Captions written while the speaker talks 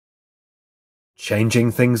Changing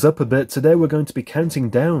things up a bit, today we're going to be counting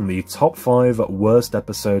down the top 5 worst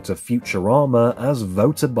episodes of Futurama as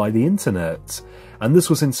voted by the internet. And this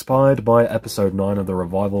was inspired by episode 9 of the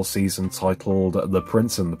revival season titled The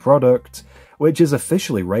Prince and the Product, which is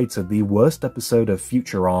officially rated the worst episode of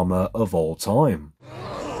Futurama of all time.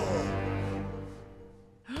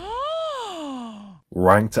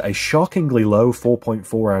 Ranked a shockingly low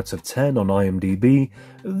 4.4 out of 10 on IMDb,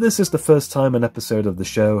 this is the first time an episode of the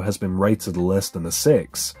show has been rated less than a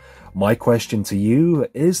 6. My question to you,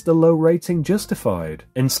 is the low rating justified?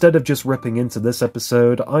 Instead of just ripping into this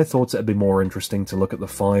episode, I thought it'd be more interesting to look at the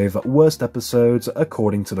 5 worst episodes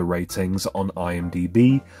according to the ratings on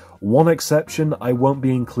IMDb. One exception, I won't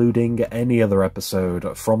be including any other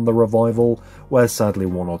episode from the revival, where sadly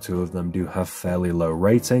 1 or 2 of them do have fairly low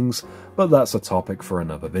ratings, but that's a topic for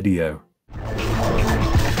another video.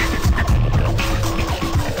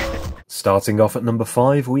 Starting off at number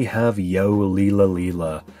 5, we have Yo Leela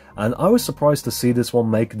Leela, and I was surprised to see this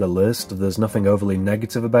one make the list. There's nothing overly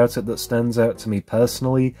negative about it that stands out to me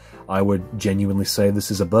personally. I would genuinely say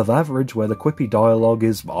this is above average, where the quippy dialogue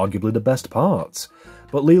is arguably the best part.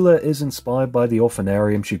 But Leela is inspired by the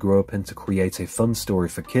orphanarium she grew up in to create a fun story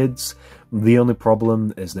for kids. The only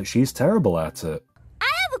problem is that she's terrible at it. I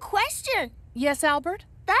have a question. Yes, Albert?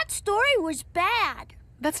 That story was bad.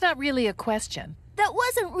 That's not really a question. That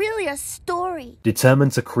wasn't really a story.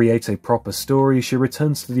 Determined to create a proper story, she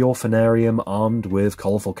returns to the orphanarium armed with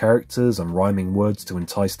colourful characters and rhyming words to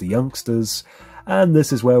entice the youngsters. And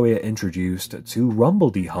this is where we are introduced to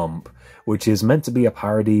Rumbledy Hump, which is meant to be a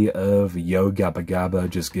parody of Yo Gabba Gabba,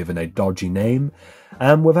 just given a dodgy name.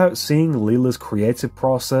 And without seeing Leela's creative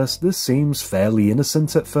process, this seems fairly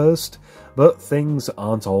innocent at first, but things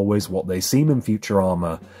aren't always what they seem in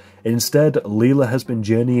Futurama. Instead, Leela has been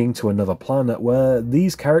journeying to another planet where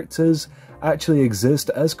these characters actually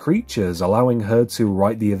exist as creatures, allowing her to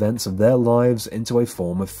write the events of their lives into a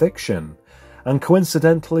form of fiction. And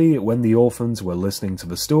coincidentally, when the orphans were listening to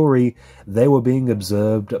the story, they were being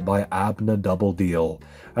observed by Abner Double Deal.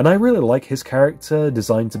 And I really like his character,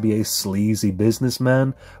 designed to be a sleazy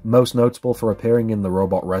businessman, most notable for appearing in the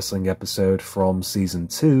robot wrestling episode from Season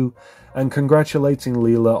 2, and congratulating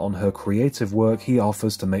Leela on her creative work he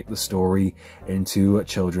offers to make the story into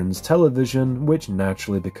children's television, which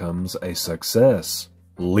naturally becomes a success.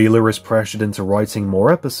 Leela is pressured into writing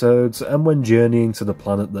more episodes, and when journeying to the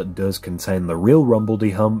planet that does contain the real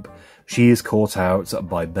Rumbledy Hump, she is caught out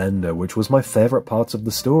by Bender, which was my favourite part of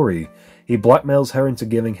the story. He blackmails her into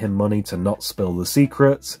giving him money to not spill the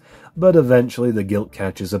secrets, but eventually the guilt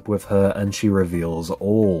catches up with her and she reveals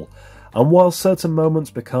all. And while certain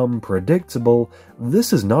moments become predictable,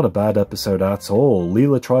 this is not a bad episode at all.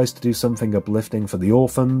 Leela tries to do something uplifting for the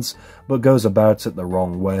orphans, but goes about it the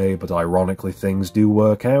wrong way, but ironically things do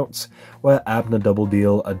work out, where Abner Double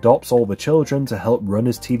Deal adopts all the children to help run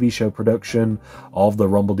his TV show production of the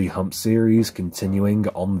Rumbledy Hump series, continuing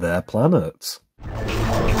on their planet.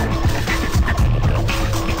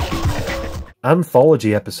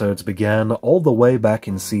 Anthology episodes began all the way back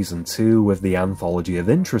in Season 2 with the Anthology of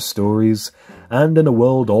Interest stories, and in a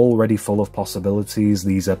world already full of possibilities,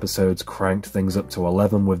 these episodes cranked things up to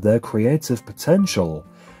 11 with their creative potential.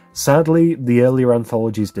 Sadly, the earlier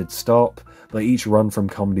anthologies did stop, but each run from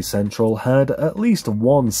Comedy Central had at least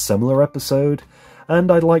one similar episode,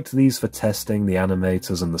 and I liked these for testing the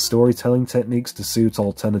animators and the storytelling techniques to suit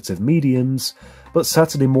alternative mediums, but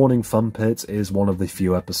Saturday Morning Fun Pit is one of the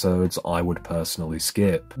few episodes I would personally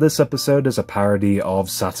skip. This episode is a parody of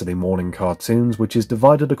Saturday morning cartoons, which is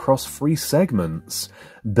divided across 3 segments.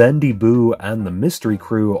 Bendy Boo and the Mystery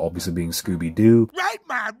Crew, obviously being Scooby-Doo. Right,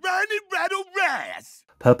 my running rattle rass!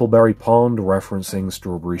 Purpleberry Pond, referencing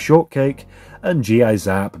Strawberry Shortcake, and G.I.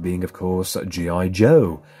 Zap being, of course, G.I.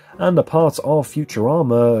 Joe. And a part of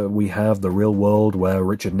Futurama, we have the real world where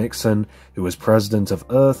Richard Nixon, who is president of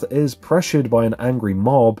Earth, is pressured by an angry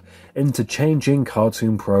mob into changing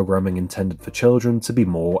cartoon programming intended for children to be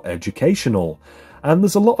more educational. And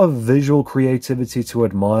there's a lot of visual creativity to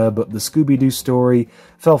admire, but the Scooby-Doo story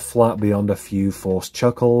fell flat beyond a few forced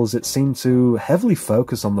chuckles. It seemed to heavily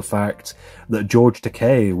focus on the fact that George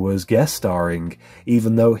Takei was guest starring,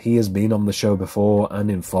 even though he has been on the show before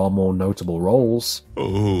and in far more notable roles.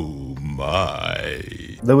 Oh my.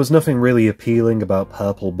 There was nothing really appealing about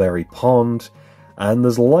Purpleberry Pond, and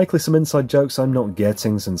there's likely some inside jokes I'm not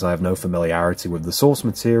getting since I have no familiarity with the source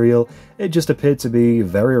material. It just appeared to be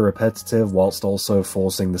very repetitive whilst also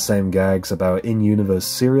forcing the same gags about in-universe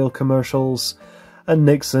cereal commercials, and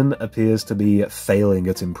Nixon appears to be failing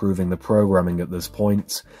at improving the programming at this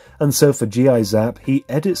point, and so for G.I. Zap, he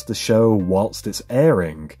edits the show whilst it's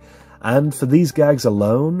airing. And for these gags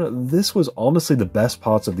alone, this was honestly the best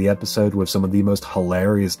part of the episode with some of the most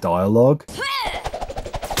hilarious dialogue.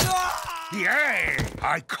 Yay!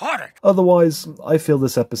 I caught it! Otherwise, I feel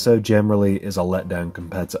this episode generally is a letdown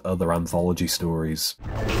compared to other anthology stories.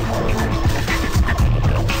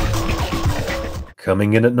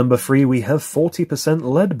 Coming in at number 3, we have 40%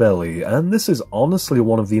 Leadbelly, and this is honestly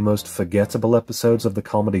one of the most forgettable episodes of the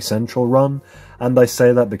Comedy Central run, and I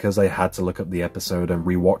say that because I had to look up the episode and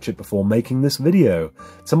rewatch it before making this video.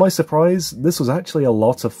 To my surprise, this was actually a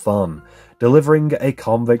lot of fun. Delivering a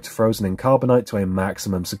convict frozen in carbonite to a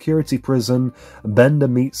maximum security prison, Bender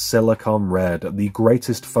meets Silicon Red, the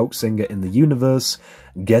greatest folk singer in the universe,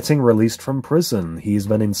 getting released from prison. He's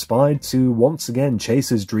been inspired to once again chase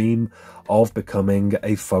his dream of becoming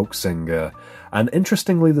a folk singer. And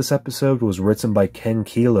interestingly, this episode was written by Ken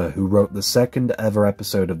Keeler, who wrote the second ever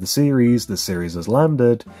episode of the series has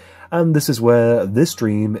landed, and this is where this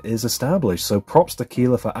dream is established, so props to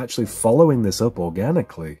Keeler for actually following this up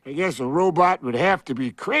organically. I guess a robot would have to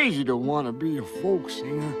be crazy to want to be a folk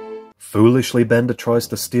singer. Foolishly, Bender tries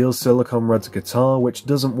to steal Silicon Red's guitar, which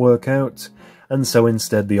doesn't work out, and so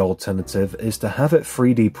instead the alternative is to have it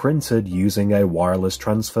 3D printed using a wireless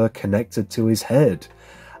transfer connected to his head.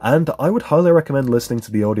 And I would highly recommend listening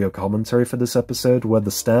to the audio commentary for this episode, where the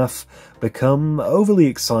staff become overly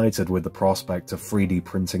excited with the prospect of 3D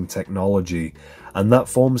printing technology, and that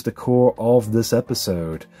forms the core of this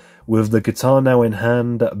episode. With the guitar now in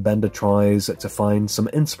hand, Bender tries to find some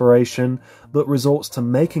inspiration, but resorts to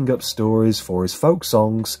making up stories for his folk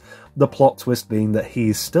songs, the plot twist being that he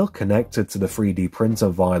is still connected to the 3D printer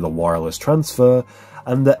via the wireless transfer,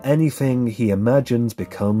 and that anything he imagines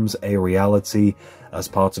becomes a reality as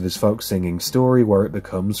part of his folk singing story where it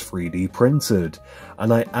becomes 3D printed.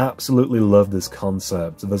 And I absolutely love this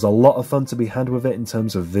concept. There's a lot of fun to be had with it in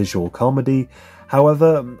terms of visual comedy.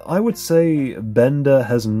 However, I would say Bender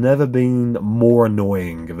has never been more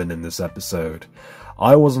annoying than in this episode.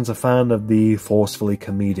 I wasn't a fan of the forcefully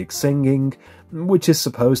comedic singing, which is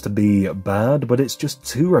supposed to be bad, but it's just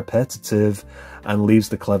too repetitive and leaves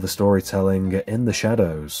the clever storytelling in the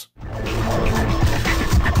shadows.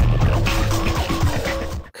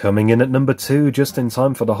 Coming in at number 2, just in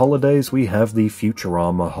time for the holidays, we have the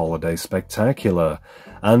Futurama Holiday Spectacular.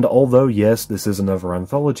 And although yes, this is another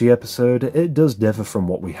anthology episode, it does differ from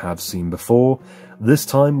what we have seen before. This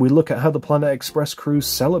time we look at how the Planet Express crew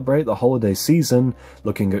celebrate the holiday season,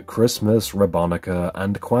 looking at Christmas, Rabonica,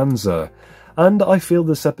 and Kwanzaa. And I feel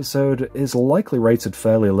this episode is likely rated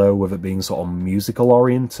fairly low, with it being sort of musical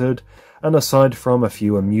oriented, and aside from a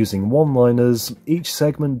few amusing one-liners, each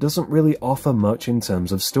segment doesn't really offer much in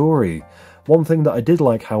terms of story. One thing that I did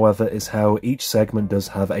like, however, is how each segment does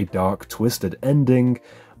have a dark, twisted ending,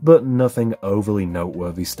 but nothing overly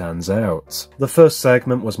noteworthy stands out. The first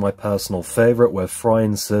segment was my personal favourite, where Fry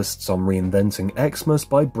insists on reinventing Xmas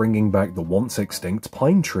by bringing back the once extinct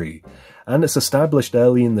pine tree. And it's established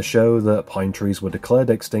early in the show that pine trees were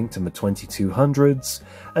declared extinct in the 2200s,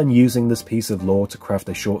 and using this piece of lore to craft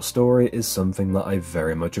a short story is something that I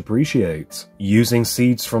very much appreciate. Using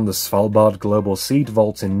seeds from the Svalbard Global Seed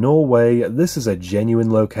Vault in Norway, this is a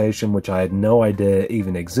genuine location which I had no idea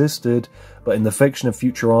even existed, but in the fiction of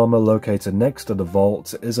Futurama, located next to the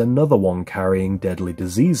vault is another one carrying deadly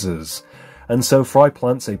diseases. And so Fry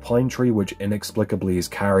plants a pine tree which inexplicably is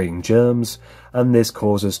carrying germs, and this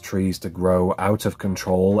causes trees to grow out of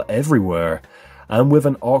control everywhere. And with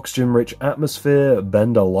an oxygen-rich atmosphere,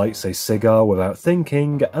 Bender lights a cigar without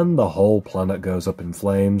thinking, and the whole planet goes up in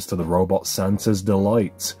flames to the robot Santa's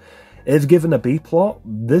delight. If given a B-plot,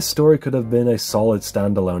 this story could have been a solid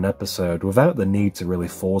standalone episode without the need to really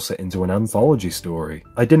force it into an anthology story.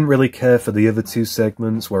 I didn't really care for the other two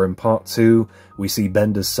segments, where in part 2, we see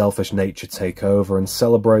Bender's selfish nature take over, and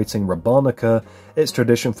celebrating Rabonica, it's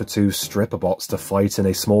tradition for two stripper bots to fight in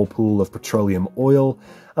a small pool of petroleum oil,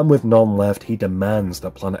 and with none left, he demands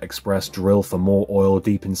that Planet Express drill for more oil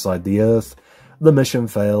deep inside the Earth. The mission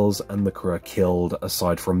fails, and the crew are killed,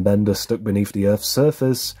 aside from Bender stuck beneath the Earth's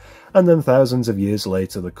surface, and then thousands of years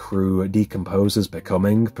later the crew decomposes,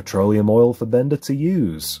 becoming petroleum oil for Bender to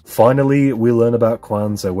use. Finally, we learn about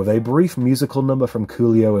Kwanzaa, with a brief musical number from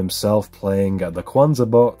Coolio himself playing the Kwanzaa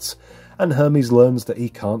bot, and Hermes learns that he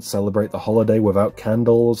can't celebrate the holiday without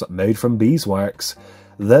candles made from beeswax.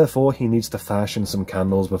 Therefore, he needs to fashion some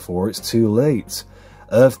candles before it's too late.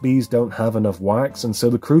 Earth bees don't have enough wax, and so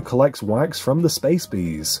the crew collects wax from the space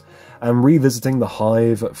bees. And revisiting the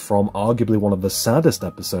hive from arguably one of the saddest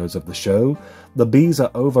episodes of the show, the bees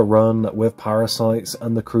are overrun with parasites,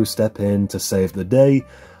 and the crew step in to save the day,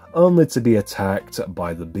 only to be attacked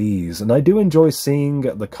by the bees. And I do enjoy seeing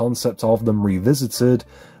the concept of them revisited,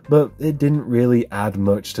 but it didn't really add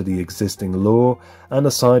much to the existing lore, and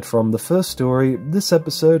aside from the first story, this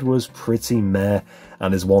episode was pretty meh,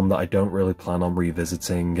 and is one that I don't really plan on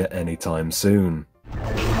revisiting anytime soon.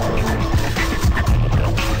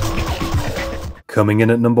 Coming in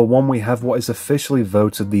at number 1, we have what is officially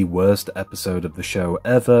voted the worst episode of the show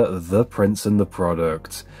ever, The Prince and the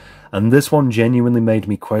Product. And this one genuinely made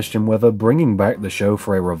me question whether bringing back the show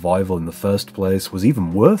for a revival in the first place was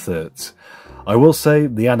even worth it. I will say,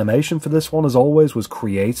 the animation for this one as always was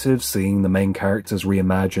creative, seeing the main characters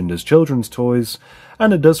reimagined as children's toys,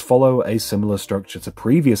 and it does follow a similar structure to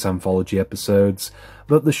previous anthology episodes,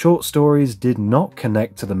 but the short stories did not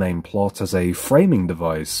connect to the main plot as a framing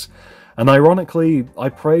device. And ironically, I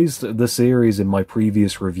praised the series in my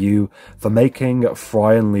previous review for making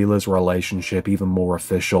Fry and Leela's relationship even more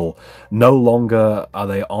official. No longer are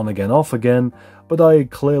they on again, off again, but I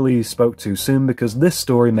clearly spoke too soon because this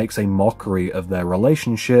story makes a mockery of their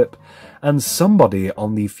relationship, and somebody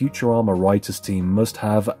on the Futurama writers team must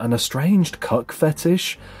have an estranged cuck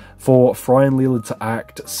fetish for Fry and Leela to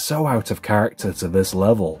act so out of character to this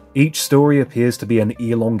level. Each story appears to be an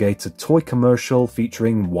elongated toy commercial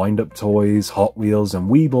featuring wind-up toys, Hot Wheels, and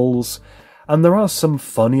Weebles, and there are some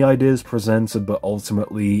funny ideas presented, but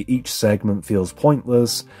ultimately each segment feels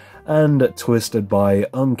pointless and twisted by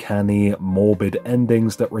uncanny, morbid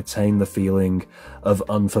endings that retain the feeling of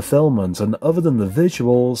unfulfillment, and other than the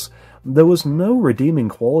visuals, there was no redeeming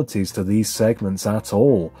qualities to these segments at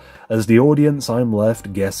all. As the audience, I'm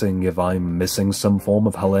left guessing if I'm missing some form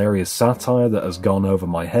of hilarious satire that has gone over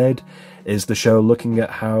my head. Is the show looking at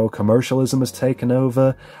how commercialism has taken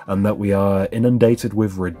over, and that we are inundated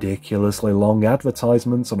with ridiculously long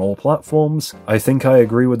advertisements on all platforms? I think I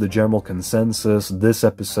agree with the general consensus. This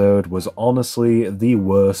episode was honestly the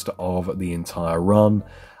worst of the entire run,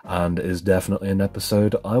 and is definitely an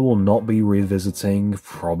episode I will not be revisiting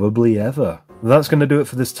probably ever. That's going to do it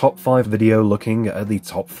for this top 5 video looking at the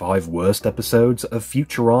top 5 worst episodes of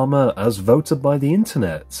Futurama as voted by the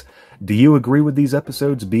internet. Do you agree with these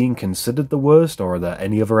episodes being considered the worst, or are there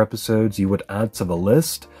any other episodes you would add to the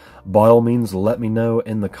list? By all means, let me know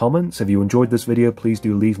in the comments. If you enjoyed this video, please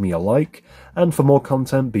do leave me a like, and for more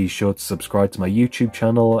content, be sure to subscribe to my YouTube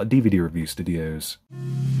channel, DVD Review Studios.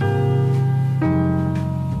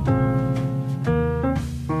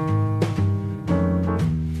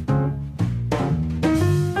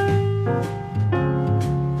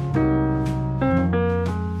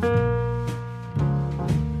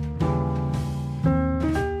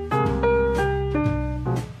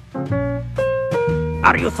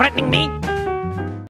 Are you threatening me?